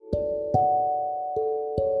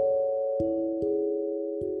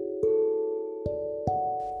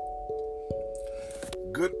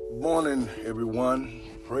morning, everyone.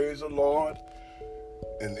 Praise the Lord.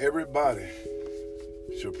 And everybody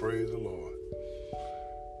should praise the Lord.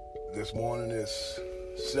 This morning is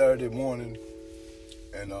Saturday morning,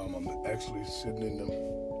 and I'm actually sitting in the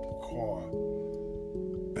car.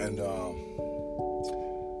 And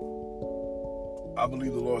I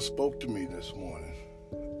believe the Lord spoke to me this morning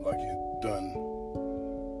like He's done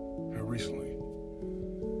here recently.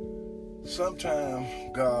 Sometimes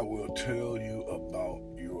God will tell you about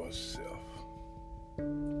yourself.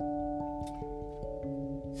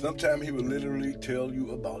 Sometimes He will literally tell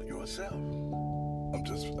you about yourself. I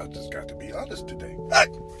just got to be honest today. I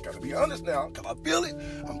got to be honest now, because I feel it.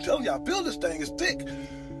 I'm telling you, I feel this thing is thick.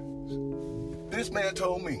 This man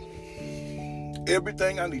told me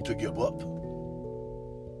everything I need to give up.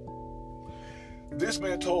 This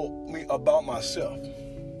man told me about myself.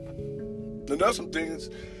 And there's some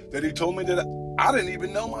things that he told me that I didn't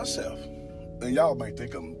even know myself. And y'all might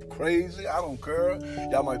think I'm crazy. I don't care.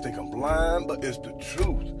 Y'all might think I'm blind, but it's the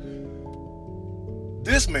truth.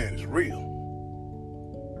 This man is real.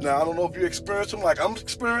 Now, I don't know if you experience him like I'm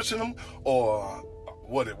experiencing him, or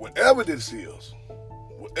whatever this is.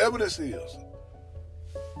 Whatever this is.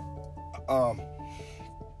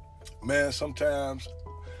 Man, sometimes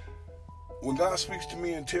when God speaks to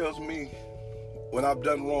me and tells me when I've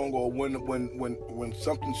done wrong, or when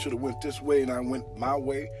something should have went this way and I went my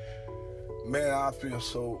way, man, I feel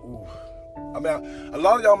so, I mean, a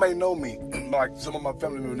lot of y'all may know me, like some of my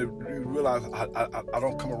family members, you realize I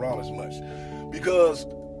don't come around as much, because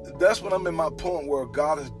that's when I'm in my point where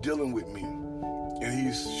God is dealing with me, and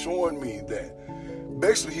He's showing me that,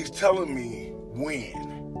 basically He's telling me when,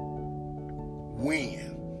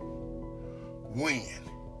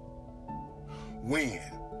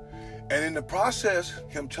 and in the process,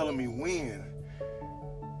 Him telling me when,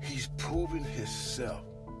 He's proving Himself.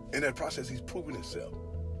 In that process, He's proving Himself.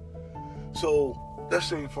 So, let's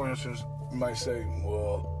say, for instance, you might say,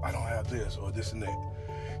 well, I don't have this or this and that.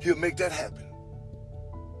 He'll make that happen.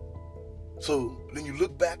 So, then you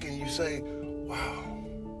look back and you say, wow.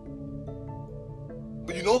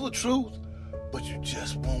 But you know the truth, but you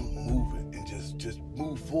just won't move it and just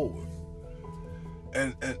move forward.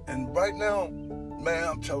 And right now, man,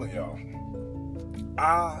 I'm telling y'all,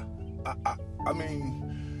 I mean,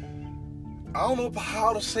 I don't know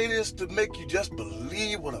how to say this to make you just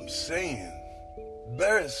believe what I'm saying.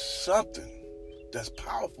 There is something that's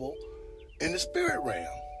powerful in the spirit realm.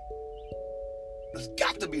 It's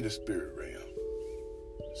got to be the spirit realm.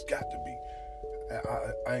 It's got to be.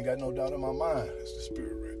 I ain't got no doubt in my mind it's the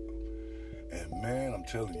spirit realm. And man, I'm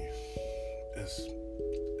telling you, it's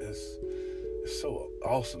so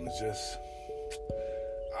awesome. It's just,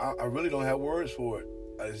 I really don't have words for it.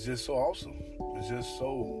 It's just so awesome. It's just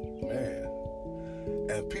so, man.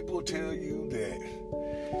 And people tell you that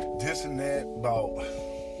this and that about,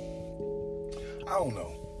 I don't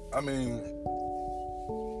know. I mean,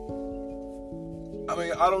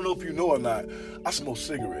 I don't know if you know or not, I smoke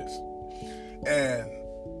cigarettes. And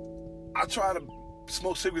I try to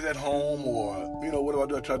smoke cigarettes at home, or, what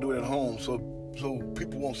do? I try to do it at home so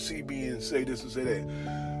people won't see me and say this and say that.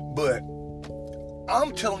 But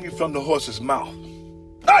I'm telling you from the horse's mouth,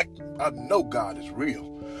 I know God is real.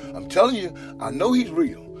 I'm telling you, I know He's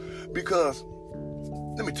real. Because,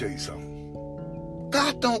 let me tell you something.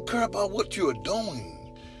 God don't care about what you're doing.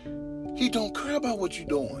 He don't care about what you're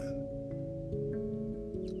doing.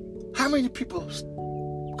 How many people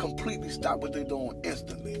completely stop what they're doing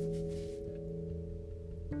instantly?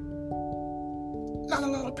 Not a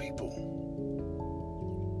lot of people.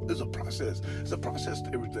 It's a process. It's a process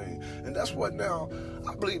to everything. And that's what now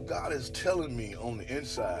I believe God is telling me on the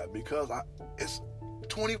inside, because it's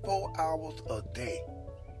 24 hours a day.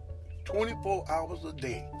 24 hours a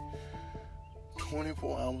day.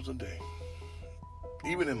 24 hours a day.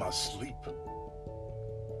 Even in my sleep.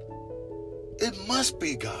 It must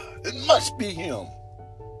be God. It must be Him.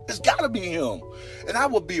 It's got to be Him. And I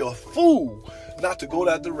would be a fool not to go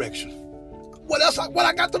that direction. What else? What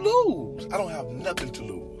I got to lose? I don't have nothing to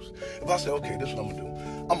lose. If I say, okay, this is what I'm going to do.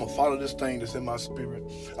 I'm going to follow this thing that's in my spirit.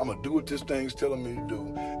 I'm going to do what this thing's telling me to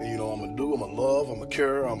do. And, I'm going to do. I'm going to love. I'm going to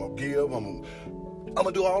care. I'm going to give. I'm going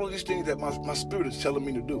to do all of these things that my spirit is telling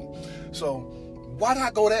me to do. So, why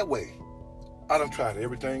not go that way? I done tried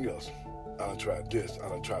everything else. I done tried this. I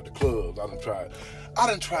done tried the clubs. I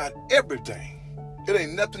done tried everything. It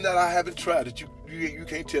ain't nothing that I haven't tried that you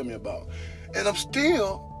can't tell me about. And I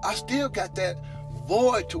still got that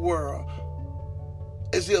void to where,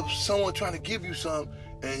 as if someone trying to give you something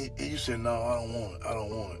and you say, no, I don't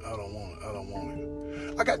want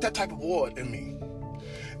it. I got that type of void in me.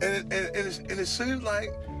 And it seems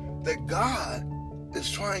like that God is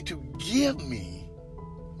trying to give me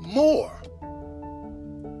more.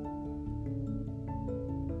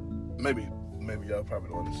 Maybe y'all probably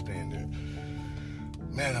don't understand that.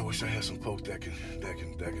 Man, I wish I had some folks that can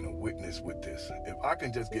witness with this. If I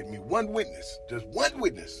can just get me one witness, just one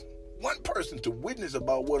witness, one person to witness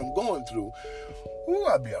about what I'm going through, ooh,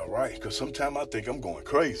 I'll be all right. Because sometimes I think I'm going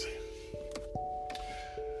crazy.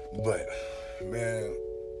 But, man,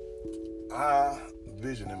 I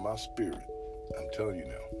vision in my spirit. I'm telling you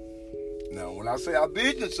now. Now, when I say I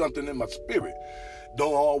vision something in my spirit,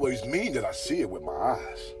 don't always mean that I see it with my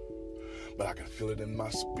eyes. But I can feel it in my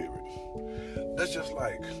spirit. That's just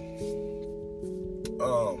like, let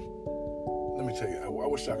me tell you, I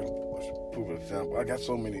wish I could prove an example. I got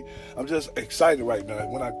so many. I'm just excited right now.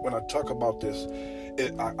 When I talk about this,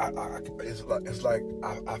 it's like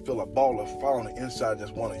I feel a ball of fire on the inside.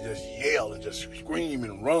 Just want to just yell and just scream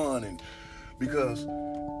and run, and because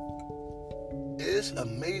it's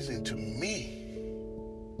amazing to me.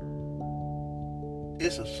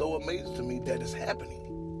 It's so amazing to me that it's happening.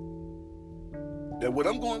 That what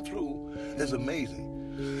I'm going through is amazing.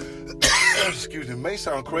 Excuse me, it may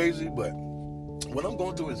sound crazy, but what I'm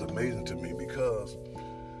going through is amazing to me because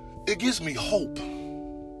it gives me hope.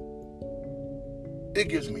 It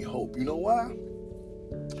gives me hope. You know why?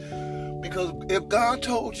 Because if God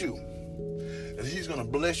told you that he's going to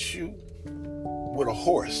bless you with a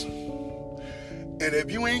horse, and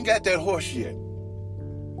if you ain't got that horse yet,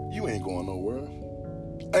 you ain't going nowhere.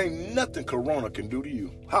 Ain't nothing Corona can do to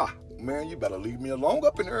you. Ha! Man, you better leave me alone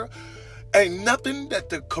up in here. Ain't nothing that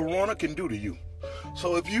the Corona can do to you.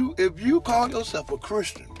 So if you call yourself a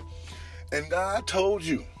Christian and God told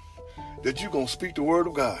you that you're going to speak the word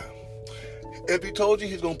of God, if he told you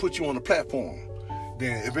he's going to put you on the platform,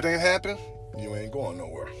 then if it ain't happen, you ain't going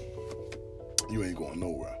nowhere. You ain't going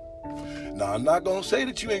nowhere. Now, I'm not going to say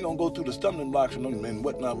that you ain't going to go through the stumbling blocks and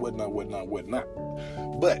whatnot.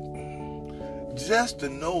 But just to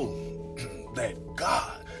know that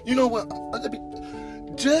God, you know what?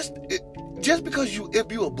 Just because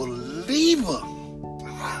if you're a believer,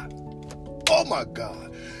 oh my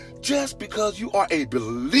God, just because you are a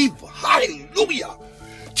believer, hallelujah,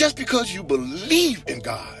 just because you believe in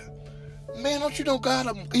God, man, don't you know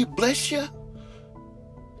God, he bless you?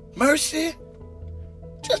 Mercy?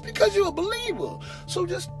 Just because you're a believer. So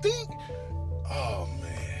just think, oh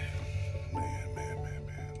man,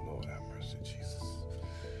 Lord have mercy, Jesus.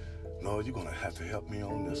 Lord, you're going to have to help me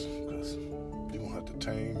on this because you're going to have to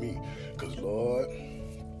tame me because, Lord,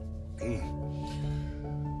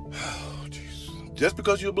 oh, Jesus. Just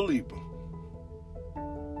because you're a believer.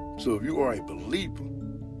 So if you are a believer,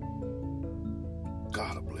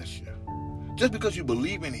 God will bless you. Just because you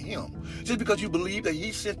believe in him, just because you believe that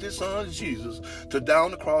he sent his son Jesus to die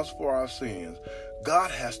on the cross for our sins,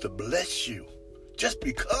 God has to bless you. Just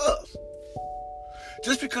because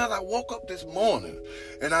I woke up this morning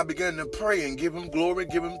and I began to pray and give him glory,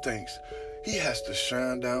 give him thanks, he has to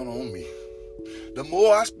shine down on me. The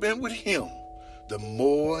more I spend with him, the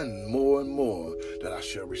more and more and more that I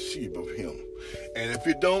shall receive of him. And if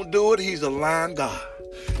you don't do it, he's a lying God.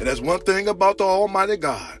 And that's one thing about the Almighty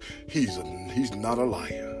God. He's not a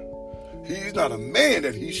liar. He's not a man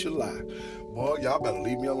that he should lie. Boy, y'all better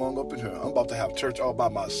leave me alone up in here. I'm about to have church all by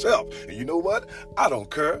myself. And you know what? I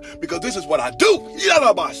don't care because this is what I do.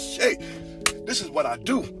 This is what I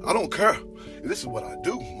do. I don't care. This is what I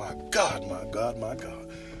do. My God, my God, my God.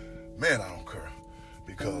 Man, I don't care.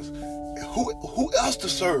 Because who else to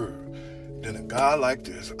serve than a God like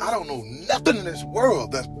this? I don't know nothing in this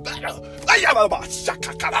world that's better.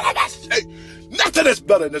 Nothing that's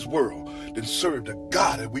better in this world than serve the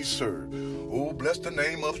God that we serve. Oh, bless the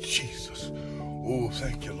name of Jesus. Oh,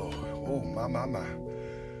 thank you, Lord. Oh, my.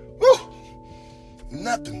 Woo!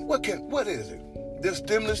 Nothing. What is it? This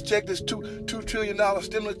stimulus check, this $2 trillion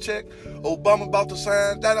stimulus check Obama about to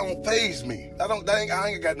sign, that don't faze me. I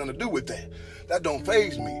ain't got nothing to do with that. That don't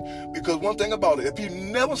faze me. Because one thing about it, if you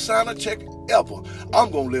never sign a check ever, I'm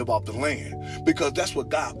going to live off the land. Because that's what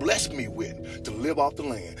God blessed me with, to live off the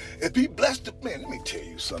land. If he blessed it, man, let me tell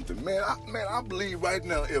you something, man. I believe right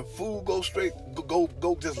now, if food goes straight,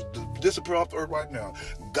 just disappear off the earth right now,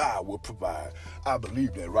 God will provide. I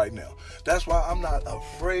believe that right now. That's why I'm not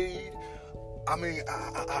afraid. I mean,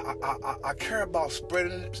 I care about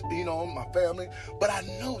spreading it, my family, but I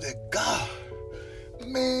know that God,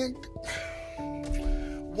 man,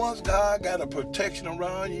 once God got a protection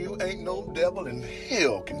around you, ain't no devil in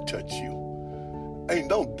hell can touch you. Ain't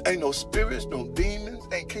no spirits, no demons,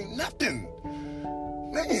 can't nothing.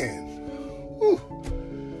 Man, whew.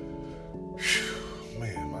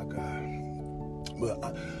 Man, my God.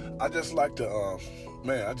 But I just like to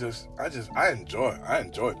man, I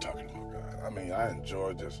enjoy talking about God. I mean,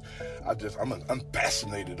 I'm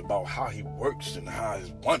fascinated about how he works and how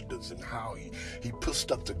his wonders and how he puts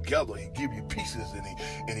stuff together. He give you pieces and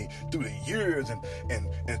he through the years and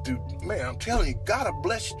through, man, I'm telling you, God will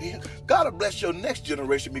bless your next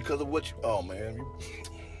generation because of what God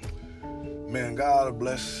will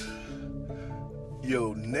bless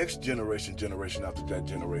your next generation after that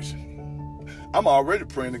generation. I'm already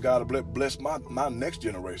praying that God will bless my next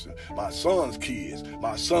generation, my son's kids,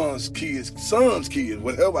 son's kids,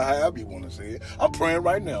 whatever, however you want to say it. I'm praying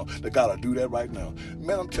right now that God will do that right now.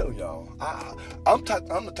 Man, I'm telling y'all, I'm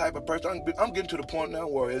the type of person, I'm getting to the point now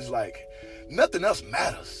where it's like nothing else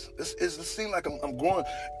matters. It seems like I'm growing.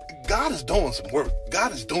 God is doing some work.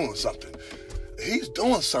 God is doing something. He's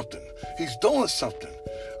doing something.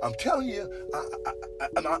 I'm telling you,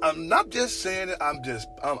 I'm not just saying it. I'm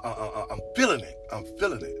feeling it. I'm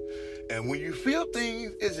feeling it. And when you feel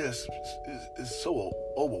things, it's so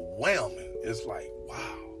overwhelming. It's like,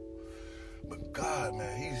 wow. But God,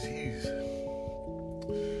 man, he's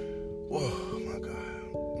oh my God.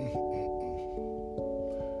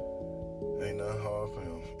 Ain't nothing hard for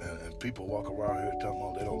him. And people walk around here telling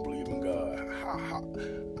them they don't believe in God.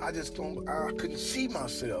 I couldn't see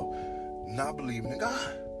myself not believing in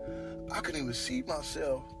God. I couldn't even see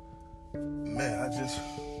myself. Man, I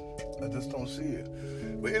just don't see it.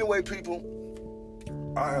 But anyway, people,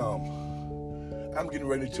 I'm getting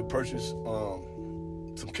ready to purchase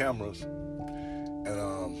some cameras, and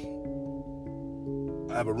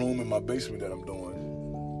I have a room in my basement that I'm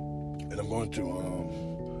doing, and I'm going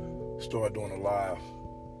to start doing a live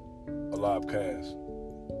cast.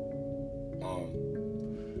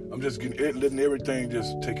 I'm just letting everything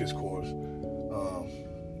just take its course.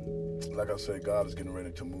 Like I said, God is getting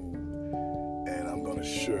ready to move, and I'm going to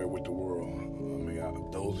share it with the world. I mean,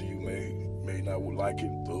 those of you may not like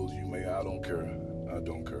it. Those of you may, I don't care. I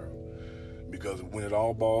don't care. Because when it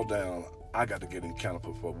all boils down, I got to get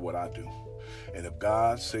accountable for what I do. And if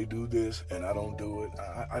God say do this and I don't do it,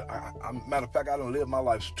 matter of fact, I don't live my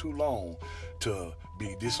life too long to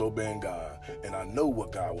be disobeying God. And I know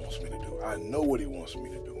what God wants me to do. I know what he wants me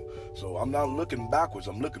to do. So I'm not looking backwards,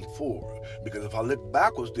 I'm looking forward. Because if I look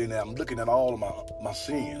backwards, then I'm looking at all of my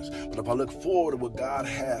sins. But if I look forward to what God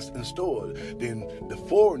has in store, then the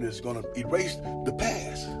forward is going to erase the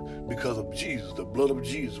past. Because of Jesus, the blood of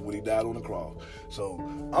Jesus when he died on the cross. So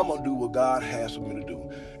I'm going to do what God has for me to do.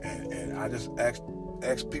 And I just ask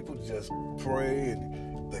people to just pray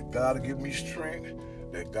and that God will give me strength,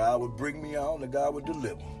 that God will bring me out, that God will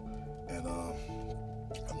deliver. And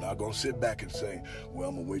I'm not going to sit back and say, well,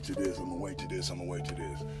 I'm going to wait to this, I'm going to wait to this, I'm going to wait to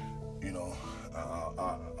this. You know,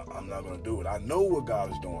 I'm not going to do it. I know what God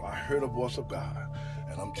is doing. I heard the voice of God.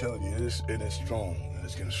 And I'm telling you, it is strong. And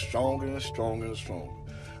it's getting stronger and stronger and stronger.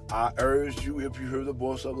 I urge you, if you hear the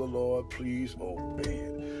voice of the Lord, please obey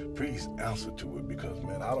it. Please answer to it, because,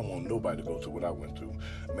 man, I don't want nobody to go through what I went through.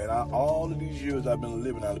 Man, all of these years I've been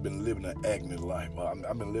living an agony life.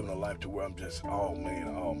 I've been living a life to where I'm just,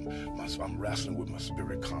 I'm wrestling with my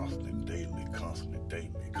spirit constantly, daily.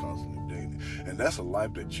 And that's a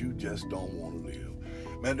life that you just don't want to live.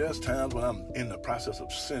 Man, there's times when I'm in the process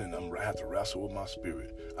of sinning, I have to wrestle with my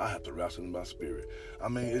spirit. I have to wrestle with my spirit. I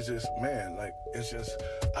mean, it's just, man,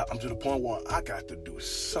 I'm to the point where I got to do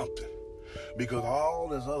something. Because all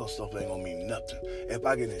this other stuff ain't gonna mean nothing. If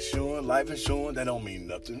I get insurance, life insurance, that don't mean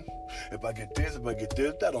nothing. If I get this,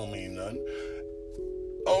 that don't mean nothing.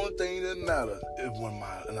 Only thing that matters is when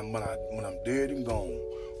I'm dead and gone,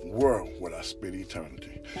 where will I spend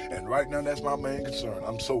eternity? And right now, that's my main concern.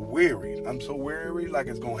 I'm so weary like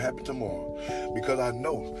it's gonna happen tomorrow, because I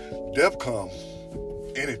know death comes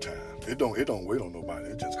anytime. It don't wait on nobody.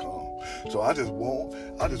 It just comes. So I just want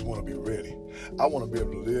to be ready. I want to be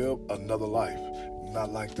able to live another life,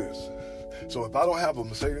 not like this. So if I don't have a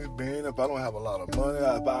Mercedes-Benz, if I don't have a lot of money,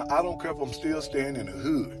 I don't care if I'm still staying in the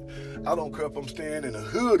hood. I don't care if I'm staying in the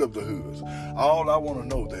hood of the hoods. All I want to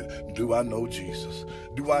know that, do I know Jesus?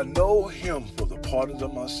 Do I know him for the pardons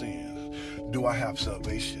of my sins? Do I have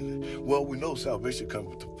salvation? Well, we know salvation comes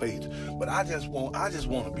with the faith, but I just want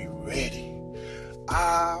to be ready.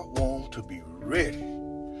 I want to be ready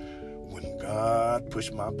when God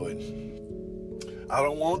push my button. I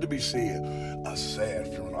don't want to be said a sad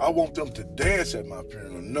funeral. I want them to dance at my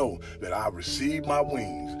funeral, know that I received my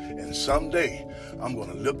wings, and someday I'm going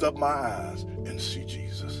to lift up my eyes and see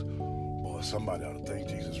Jesus. Boy, somebody ought to thank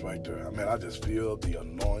Jesus right there. I mean, I just feel the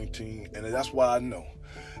anointing, and that's why I know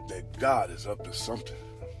that God is up to something.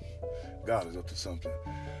 God is up to something.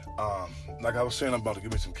 Like I was saying, I'm about to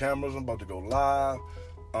give me some cameras. I'm about to go live.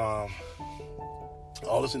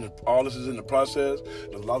 All this is in the process.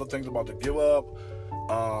 There's a lot of things I'm about to give up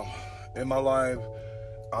in my life.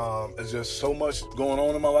 There's just so much going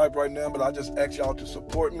on in my life right now, but I just ask y'all to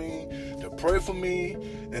support me, to pray for me,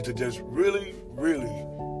 and to just really, really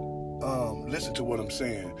listen to what I'm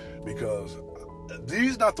saying, because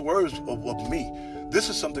these not the words of me. This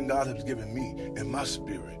is something God has given me in my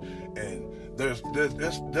spirit, and there's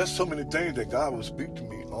so many things that God will speak to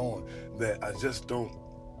me on that I just don't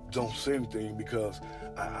say anything because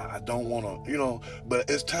I don't want to, but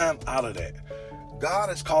it's time out of that. God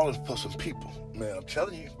is calling for some people, man. I'm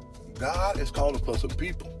telling you, God is calling for some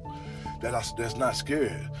people that's not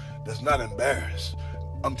scared, that's not embarrassed.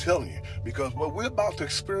 I'm telling you, because what we're about to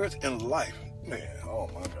experience in life, man, oh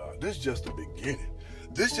my God, this is just the beginning.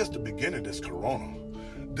 This is just the beginning of this corona.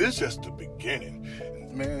 This is just the beginning.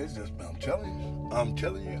 Man, it's just, I'm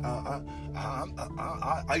telling you,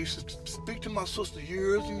 I used to speak to my sister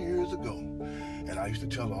years and years ago, and I used to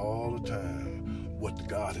tell her all the time what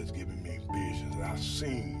God has given me, visions, and I've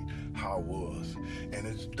seen how it was. And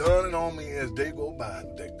it's dawning on me as they go by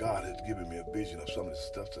that God has given me a vision of some of the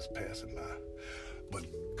stuff that's passing by. But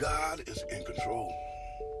God is in control.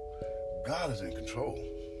 God is in control.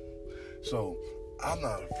 So I'm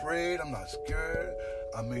not afraid. I'm not scared.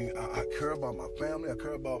 I mean, I care about my family. I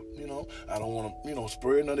care about, I don't want to,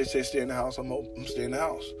 spread. No, they say stay in the house. I'm staying in the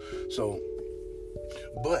house. So,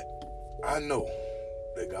 but I know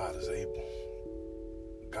that God is able.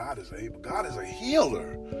 God is able. God is a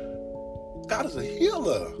healer. God is a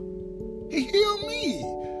healer. He healed me.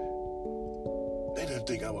 They didn't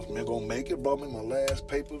think I was going to make it. Brought me my last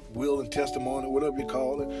paper, will and testimony, whatever you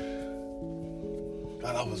call it.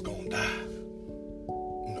 God, I was going to die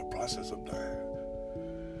in the process of dying.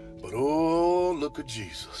 But oh, look at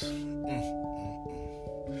Jesus.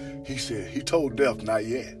 He said, he told death, not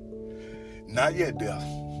yet. Not yet, death.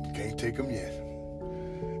 You can't take him yet.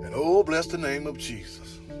 And oh, bless the name of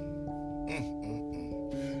Jesus.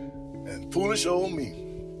 And foolish old me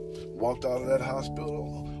walked out of that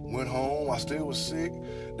hospital, went home. I still was sick.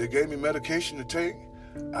 They gave me medication to take.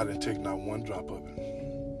 I didn't take not one drop of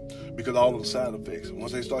it because all of the side effects.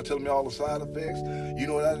 Once they started telling me all the side effects, you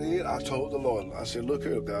know what I did? I told the Lord, I said, look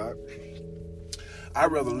here, God,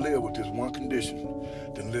 I'd rather live with this one condition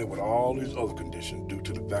than live with all these other conditions due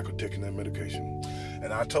to the fact of taking that medication.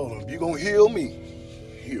 And I told him, if you're going to heal me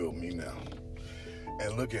now.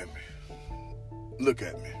 And look at me. Look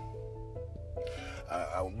at me.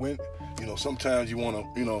 I went, sometimes you want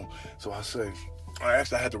to, so I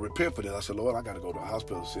had to repent for that. I said, Lord, I got to go to the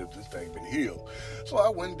hospital to see if this thing been healed. So I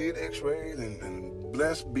went and did x-rays, and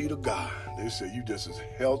blessed be to God. They said, you just as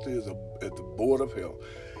healthy as at the board of health.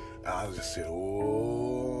 I just said,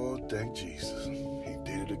 oh, thank Jesus. He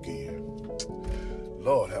did it again.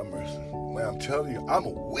 Lord have mercy. Man, I'm telling you, I'm a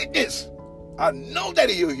witness. I know that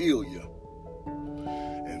he'll heal you.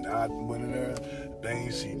 And I went in there, they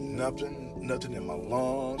ain't see nothing in my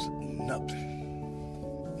lungs,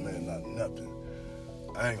 nothing. Man, not nothing.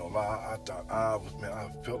 I ain't gonna lie, I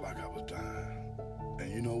felt like I was dying.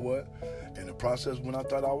 And you know what? In the process when I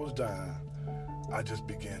thought I was dying, I just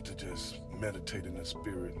began to just meditate in the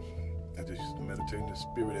spirit. And just meditate in the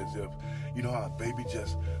spirit as if, how a baby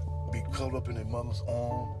just be curled up in their mother's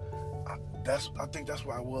arm. I think that's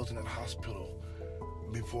where I was in that hospital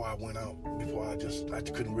before I went out, I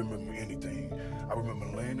couldn't remember anything. I remember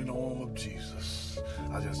laying in the arm of Jesus.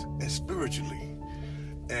 And spiritually.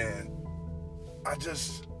 And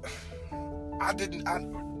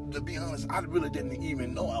to be honest, I really didn't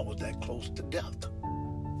even know I was that close to death.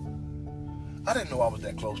 I didn't know I was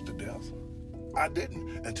that close to death. I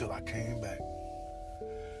didn't until I came back.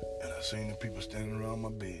 And I seen the people standing around my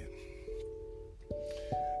bed.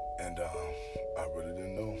 And I really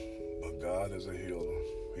didn't know. But God is a healer.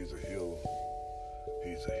 He's a healer.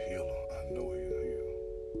 He's a healer. I know he's a healer.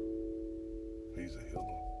 He's a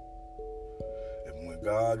healer. And when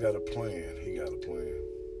God got a plan, he got a plan.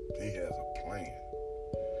 He has a plan.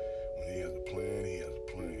 When he has a plan, he has a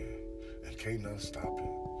plan. And can't nothing stop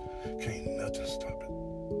it. Can't nothing stop it.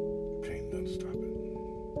 Can't nothing stop it.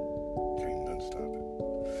 Can't nothing stop it.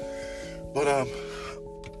 But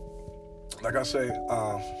like I say,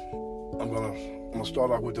 I'm gonna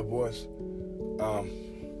start off with the voice.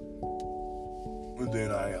 And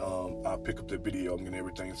then I pick up the video. I'm getting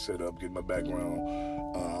everything set up, getting my background.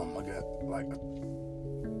 I got like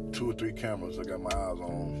 2 or 3 cameras I got my eyes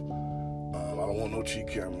on. I don't want no cheap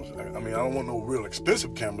cameras. I don't want no real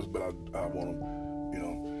expensive cameras, but I want them,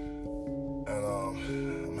 And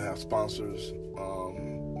I'm gonna have sponsors.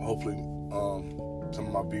 Hopefully, some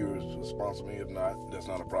of my viewers will sponsor me. If not, that's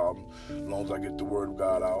not a problem. As long as I get the word of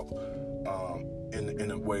God out.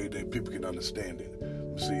 in a way that people can understand it.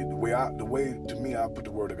 See, the way to me I put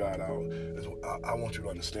the word of God out is I want you to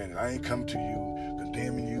understand it. I ain't coming to you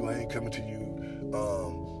condemning you. I ain't coming to you.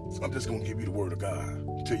 I'm just gonna give you the word of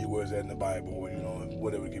God, tell you where it's at in the Bible,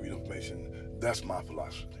 whatever, give you the information. That's my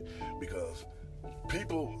philosophy, because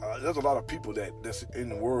people, there's a lot of people that's in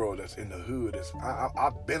the world, that's in the hood.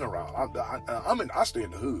 I've been around. I stay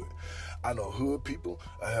in the hood. I know hood people.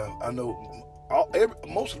 I know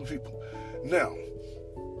most of the people. Now,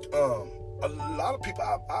 a lot of people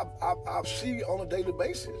I see on a daily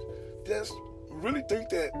basis just really think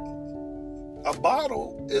that a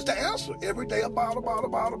bottle is the answer. Every day a bottle.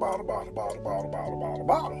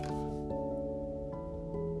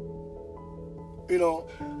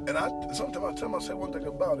 And sometimes I tell myself one thing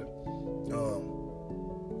about it.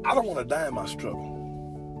 I don't want to die in my struggle.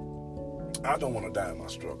 I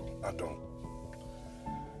don't.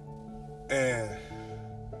 And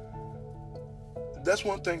that's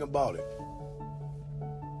one thing about it.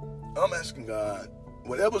 I'm asking God,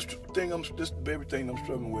 whatever thing this very thing I'm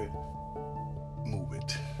struggling with, move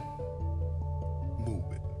it.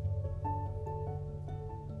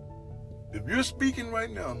 If you're speaking right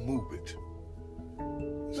now, move it.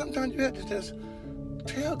 Sometimes you have to just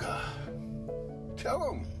tell God. Tell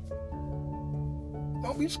him.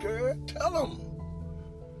 Don't be scared. Tell him.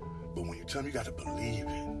 But when you tell him, you got to believe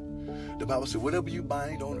it. The Bible said, whatever you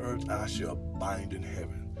bind on earth, I shall bind in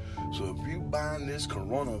heaven. So if you bind this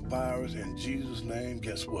coronavirus in Jesus' name,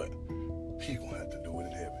 guess what? He's going to have to do it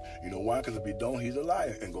in heaven. You know why? Because if he don't, he's a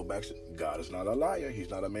liar. And go back to God is not a liar. He's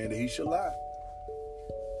not a man that he should lie.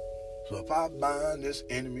 So if I bind this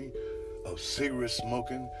enemy of cigarette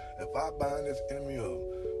smoking, if I bind this enemy of,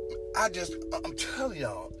 I'm telling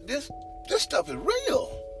y'all, this stuff is real.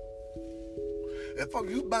 If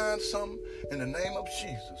you bind something in the name of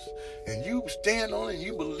Jesus and you stand on it and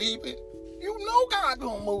you believe it, you know God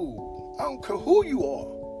gonna move. I don't care who you are.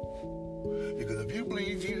 Because if you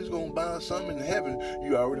believe Jesus gonna bind something in heaven,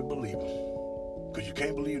 you already believe him. Because you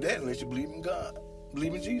can't believe that unless you believe in God.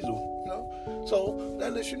 Believe in Jesus, So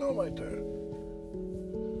that lets you know right there.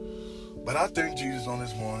 But I thank Jesus on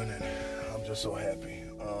this morning, and I'm just so happy.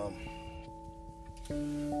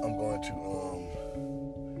 I'm going to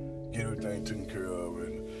get everything taken care of,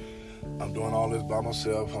 and I'm doing all this by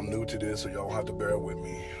myself. I'm new to this, so y'all have to bear with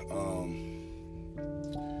me.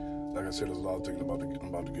 Like I said, there's a lot of things I'm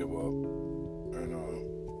about to give up, and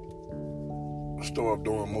start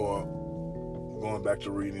doing more, going back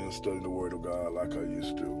to reading and studying the Word of God like I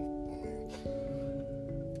used to.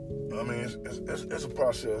 I mean, it's a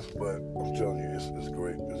process, but I'm telling you, it's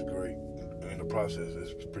great. It's great. And the process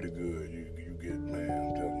is pretty good. You get, man,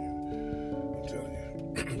 I'm telling you.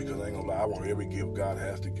 Because I ain't gonna lie, I want every gift God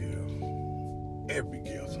has to give. Every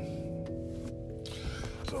gift.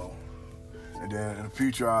 So, and then in the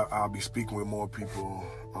future, I'll be speaking with more people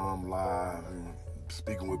live, and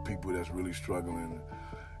speaking with people that's really struggling.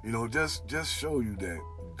 Just show you that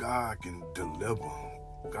God can deliver.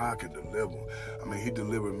 God can deliver. I mean, he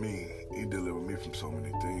delivered me. He delivered me from so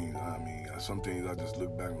many things. I mean, some things I just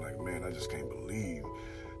look back and like, man, I just can't believe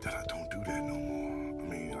that I don't do that no more. I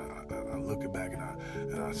mean, I look back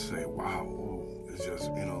and I say, wow, it's just,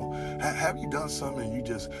 have you done something and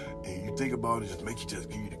you think about it, just make you just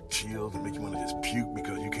give you the chills and make you want to just puke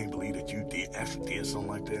because you can't believe that you actually did something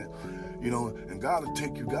like that, and God will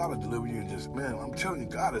take you, God will deliver you, and just, man, I'm telling you,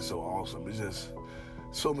 God is so awesome. It's just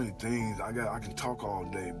so many things. I can talk all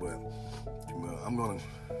day, but I'm gonna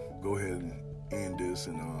go ahead and end this,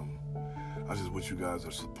 and I just wish you guys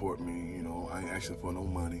to support me. I ain't asking for no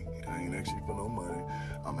money.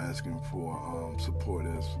 I'm asking for support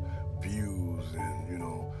as views, and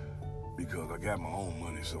because I got my own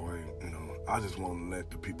money, so I just want to let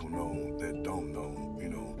the people know that don't know,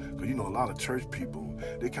 because a lot of church people,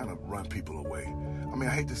 they kind of run people away. I mean,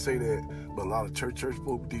 I hate to say that, but a lot of church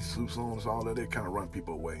people with these suits on and all that, they kind of run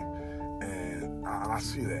people away, and I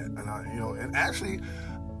see that, and and actually,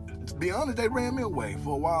 to be honest, they ran me away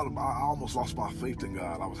for a while. I almost lost my faith in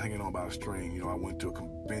God. I was hanging on by a string. I went to a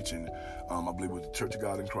convention. I believe it was the Church of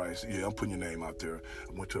God in Christ. Yeah, I'm putting your name out there.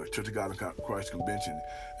 I went to a Church of God in Christ convention,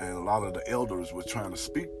 and a lot of the elders were trying to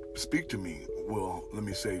speak to me. Well, let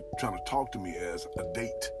me say, trying to talk to me as a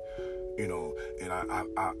date. And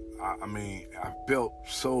I mean, I felt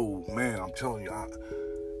so, man, I'm telling you, I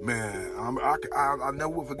never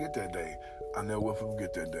will forget that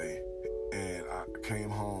day. And I came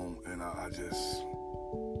home, and I just,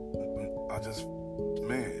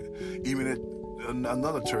 man, even at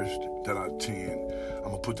another church that I attend, I'm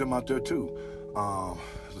going to put them out there too.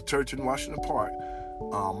 The church in Washington Park,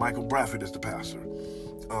 Michael Bradford is the pastor.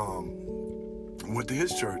 Went to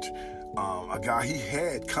his church. a guy he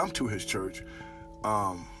had come to his church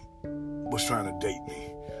was trying to date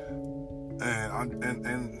me.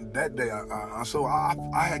 And that day,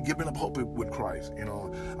 I had given up hope with Christ. You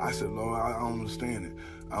know, I said, Lord, I don't understand it.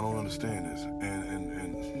 I don't understand this.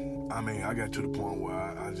 And I mean, I got to the point where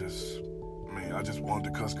I just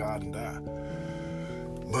wanted to cuss God and die.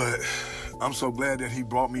 But I'm so glad that He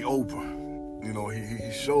brought me over. You know,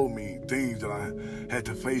 He showed me things that I had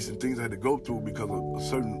to face and things I had to go through because of a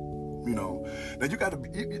certain, you know. Now you got to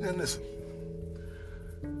listen.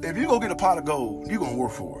 If you go get a pot of gold, you're gonna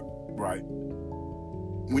work for it, right?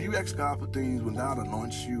 When you ask God for things when God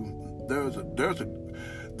anoints you, there's a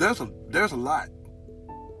lot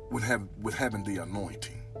with having the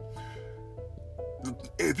anointing.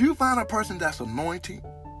 If you find a person that's anointed,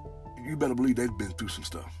 you better believe they've been through some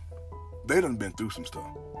stuff. They done been through some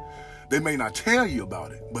stuff. They may not tell you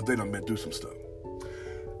about it, but they done been through some stuff.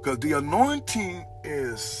 Because the anointing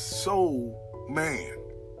is so, man.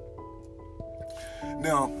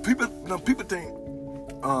 Now people think,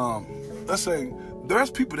 let's say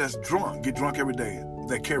there's people that's drunk, get drunk every day,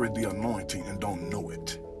 that carry the anointing and don't know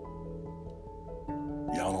it.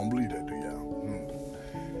 Y'all don't believe that, do y'all?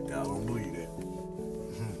 Y'all don't believe that.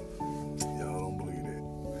 Y'all don't believe that.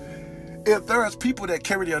 If there's people that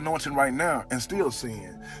carry the anointing right now and still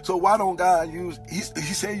sin, so why don't God use? He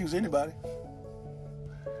said use anybody.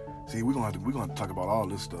 See, we're gonna talk about all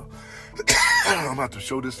this stuff. I'm gonna have to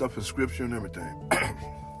show this stuff in scripture and everything.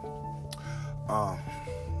 But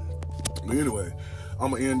anyway,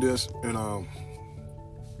 I'm gonna end this and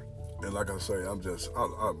like I say,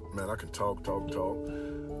 man, I can talk.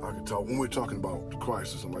 I can talk when we're talking about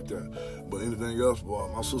Christ or something like that. But anything else, boy,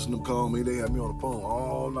 my sister them call me, they have me on the phone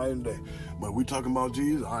all night and day. But we talking about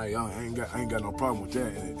Jesus, I ain't got no problem with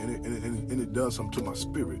that. And it does something to my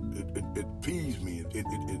spirit. It feeds me. It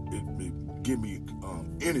give me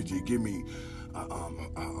energy. Give me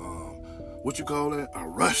what you call that? A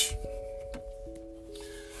rush.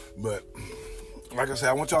 But like I said,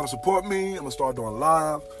 I want y'all to support me. I'm gonna start doing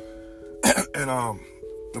live, and I'm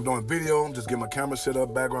doing video. I'm just getting my camera set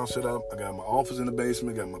up, background set up. I got my office in the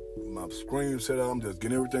basement. Got my screen set up. I'm just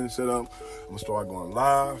getting everything set up. I'm gonna start going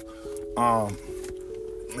live.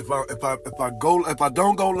 If I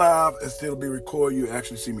don't go live, it still be recorded. You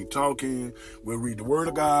actually see me talking. We'll read the Word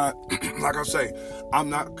of God. Like I say, I'm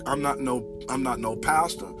not no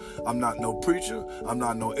pastor. I'm not no preacher. I'm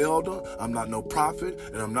not no elder. I'm not no prophet,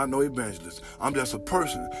 and I'm not no evangelist. I'm just a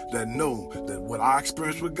person that know that what I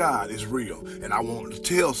experienced with God is real, and I want to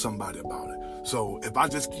tell somebody about it. So if I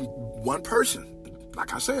just keep one person,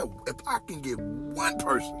 like I said, if I can get one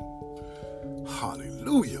person.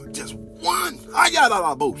 Hallelujah. Just one. One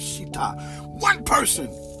person.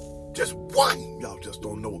 Just one. Y'all just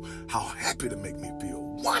don't know how happy to make me feel.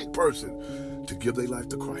 One person to give their life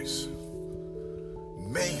to Christ.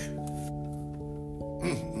 Man.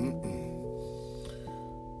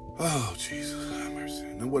 Oh, Jesus. Have mercy.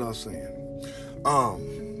 And what I was saying.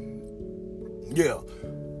 Yeah.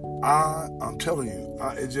 I'm telling you.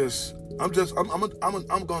 I'm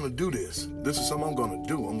gonna do this. This is something I'm gonna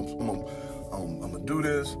do. I'm gonna do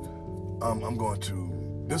this.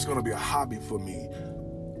 This is gonna be a hobby for me.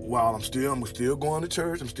 While I'm still going to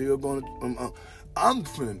church. I'm still going to.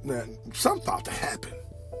 Something about to happen.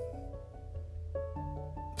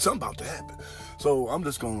 Something about to happen. So I'm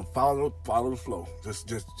just gonna follow the flow. Just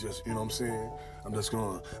you know what I'm saying. I'm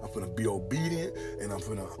gonna be obedient, and I'm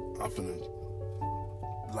gonna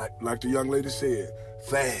like the young lady said,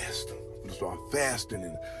 fast. I'm gonna start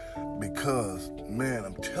fasting, because, man,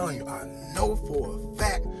 I'm telling you, I know for a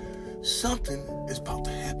fact something is about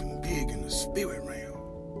to happen big in the spirit realm.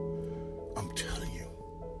 I'm telling you.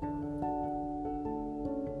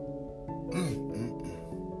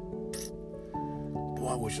 Boy,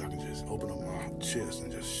 I wish I could just open up my chest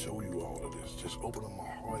and just show you all of this. Just open up my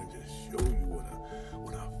heart and just show you what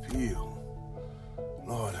I feel.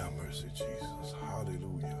 Lord have mercy, Jesus.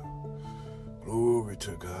 Hallelujah. Glory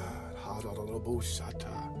to God.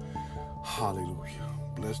 Hallelujah.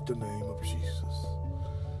 Bless the name of Jesus.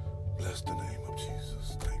 Bless the name of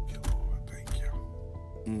Jesus. Thank you, Lord. Thank you.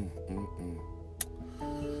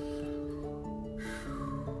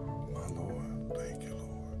 My Lord. Thank you,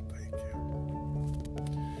 Lord. Thank you.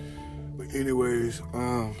 But anyways,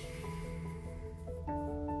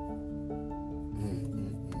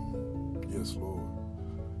 yes, Lord.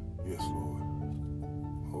 Yes, Lord.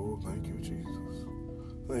 Oh, thank you, Jesus.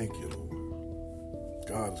 Thank you, Lord.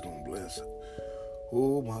 God is going to bless it.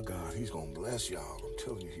 Oh, my God. He's going to bless y'all. I'm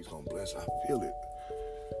telling you, he's going to bless. I feel it.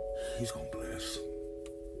 He's going to bless.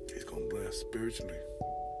 He's going to bless spiritually.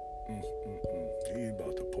 He ain't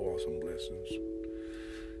about to pour some blessings.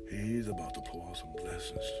 He He's about to pour out some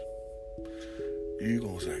blessings. You're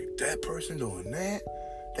going to say, that person doing that?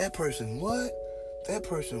 That person what? That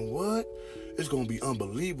person what? It's going to be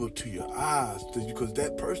unbelievable to your eyes because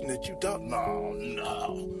that person that you thought, no.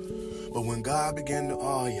 But when God began to,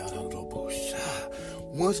 once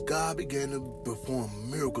God began to perform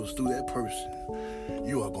miracles through that person,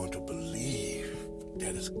 you are going to believe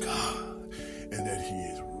that it's God and that He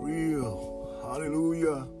is real.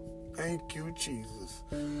 Hallelujah. Thank you, Jesus.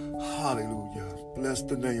 Hallelujah. Bless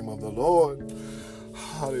the name of the Lord.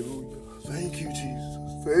 Hallelujah. Thank you, Jesus.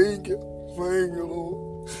 Thank you. Thank you,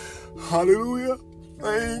 Lord. Hallelujah.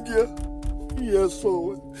 Thank you. Yes,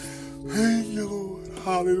 Lord. Thank you, Lord.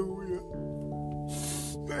 Hallelujah.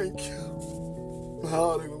 Thank you.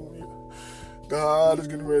 Hallelujah. God is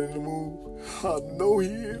getting ready to move. I know He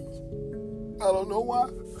is. I don't know why.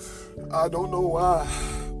 I don't know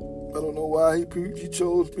why He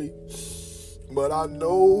chose me. But I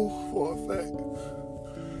know for a fact,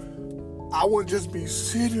 I wouldn't just be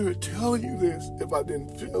sitting here telling you this if I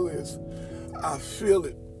didn't feel this. I feel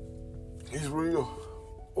it. It's real.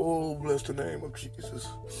 Oh, bless the name of Jesus.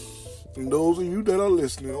 And those of you that are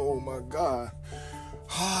listening, oh my God.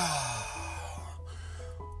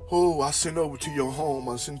 Oh, I send over to your home.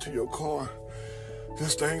 I send to your car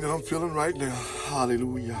this thing that I'm feeling right now.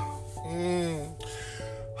 Hallelujah.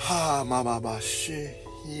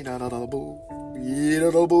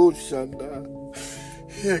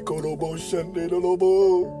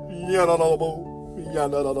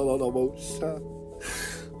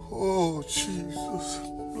 Oh, Jesus.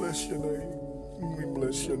 Bless your name. We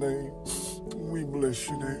bless your name. We bless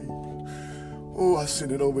your name. Oh, I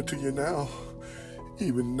send it over to you now.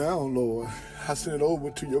 Even now, Lord, I send it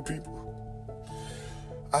over to your people.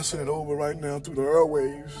 I send it over right now through the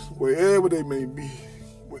airwaves, wherever they may be.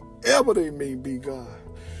 Wherever they may be, God.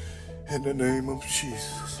 In the name of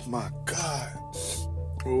Jesus, my God.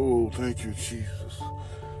 Oh, thank you, Jesus.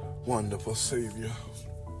 Wonderful Savior.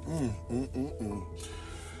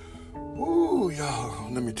 Ooh,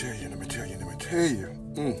 y'all, let me tell you.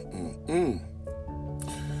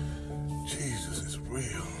 Jesus is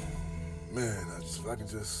real. Man, I just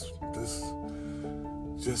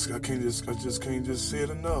can't say it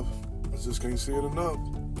enough. I just can't say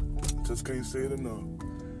it enough.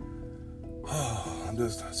 I'm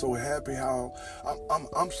just so happy how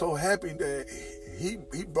I'm so happy that he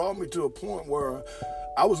brought me to a point where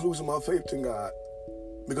I was losing my faith in God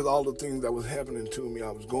because all the things that was happening to me,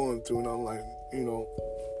 I was going through, and I'm like,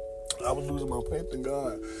 I was losing my faith in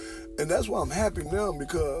God. And that's why I'm happy now,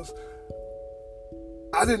 because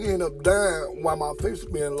I didn't end up dying while my faith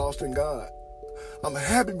was being lost in God. I'm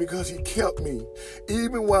happy because he kept me.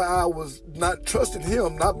 Even while I was not trusting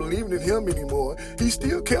him, not believing in him anymore, he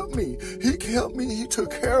still kept me. He kept me. He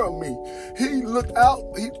took care of me. He looked out.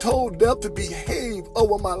 He told death to behave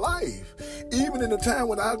over my life. Even in the time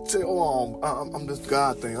when I say, I'm this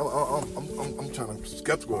God thing. I'm trying to be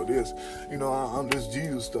skeptical of this. I'm this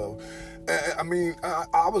Jesus stuff. I mean,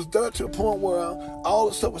 I was there to a point where all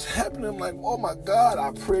this stuff was happening. I'm like, oh my God,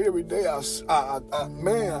 I pray every day. I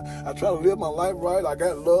try to live my life right. I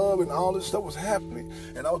got love, and all this stuff was happening.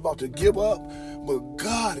 And I was about to give up, but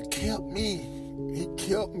God kept me. He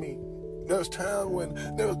kept me. There was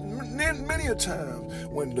many a time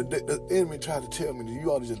when the enemy tried to tell me that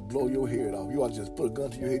you ought to just blow your head off. You ought to just put a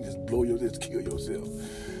gun to your head and just kill yourself.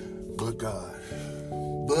 But God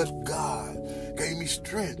gave me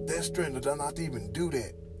strength. That strength to not even do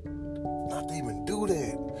that.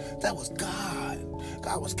 That was God.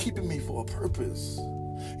 God was keeping me for a purpose.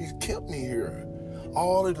 He's kept me here.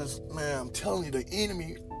 All of this, man, I'm telling you, the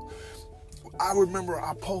enemy. I remember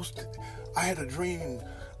I had a dream.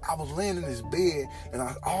 I was laying in this bed, and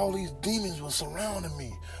all these demons were surrounding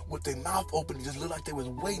me with their mouth open. It just looked like they was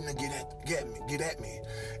waiting to get at me.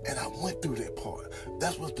 And I went through that part.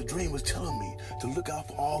 That's what the dream was telling me, to look out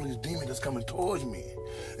for all these demons that's coming towards me.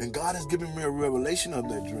 And God has given me a revelation of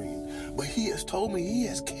that dream. But he has told me he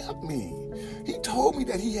has kept me. He told me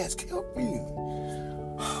that he has kept me.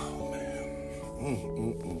 Oh, man.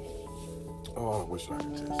 Oh, I wish I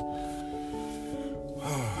could just.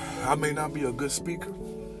 I may not be a good speaker.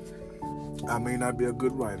 I may not be a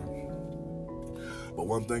good writer, but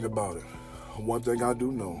one thing about it, one thing I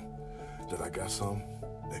do know, that I got something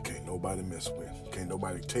that can't nobody mess with. Can't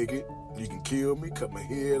nobody take it. You can kill me, cut my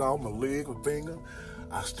head off, my leg, my finger.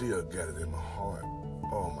 I still got it in my heart.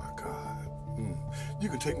 Oh my God. You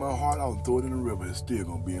can take my heart out and throw it in the river. It's still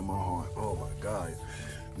going to be in my heart. Oh my God.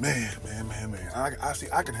 Man.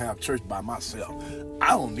 I can have church by myself.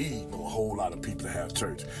 I don't need a whole lot of people to have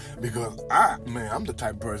church, because I'm the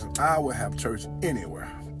type of person, I will have church anywhere.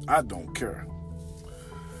 I don't care.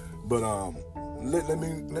 But let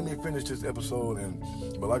me finish this episode.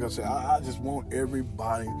 But like I said, I just want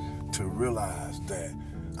everybody to realize that,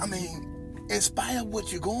 I mean, in spite of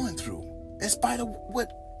what you're going through, in spite of what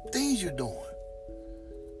things you're doing,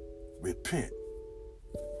 repent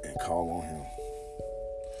and call on him.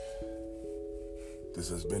 This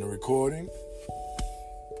has been a recording,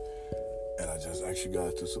 and I just ask you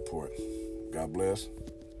guys to support. God bless.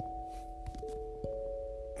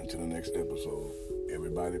 Until the next episode,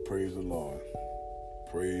 everybody praise the Lord.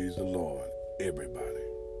 Praise the Lord, everybody.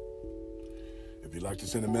 If you'd like to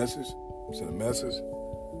send a message.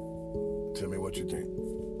 Tell me what you think.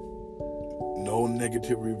 No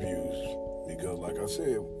negative reviews, because like I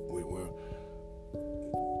said,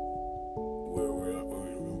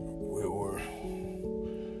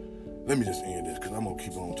 let me just end this, because I'm going to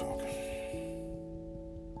keep on talking.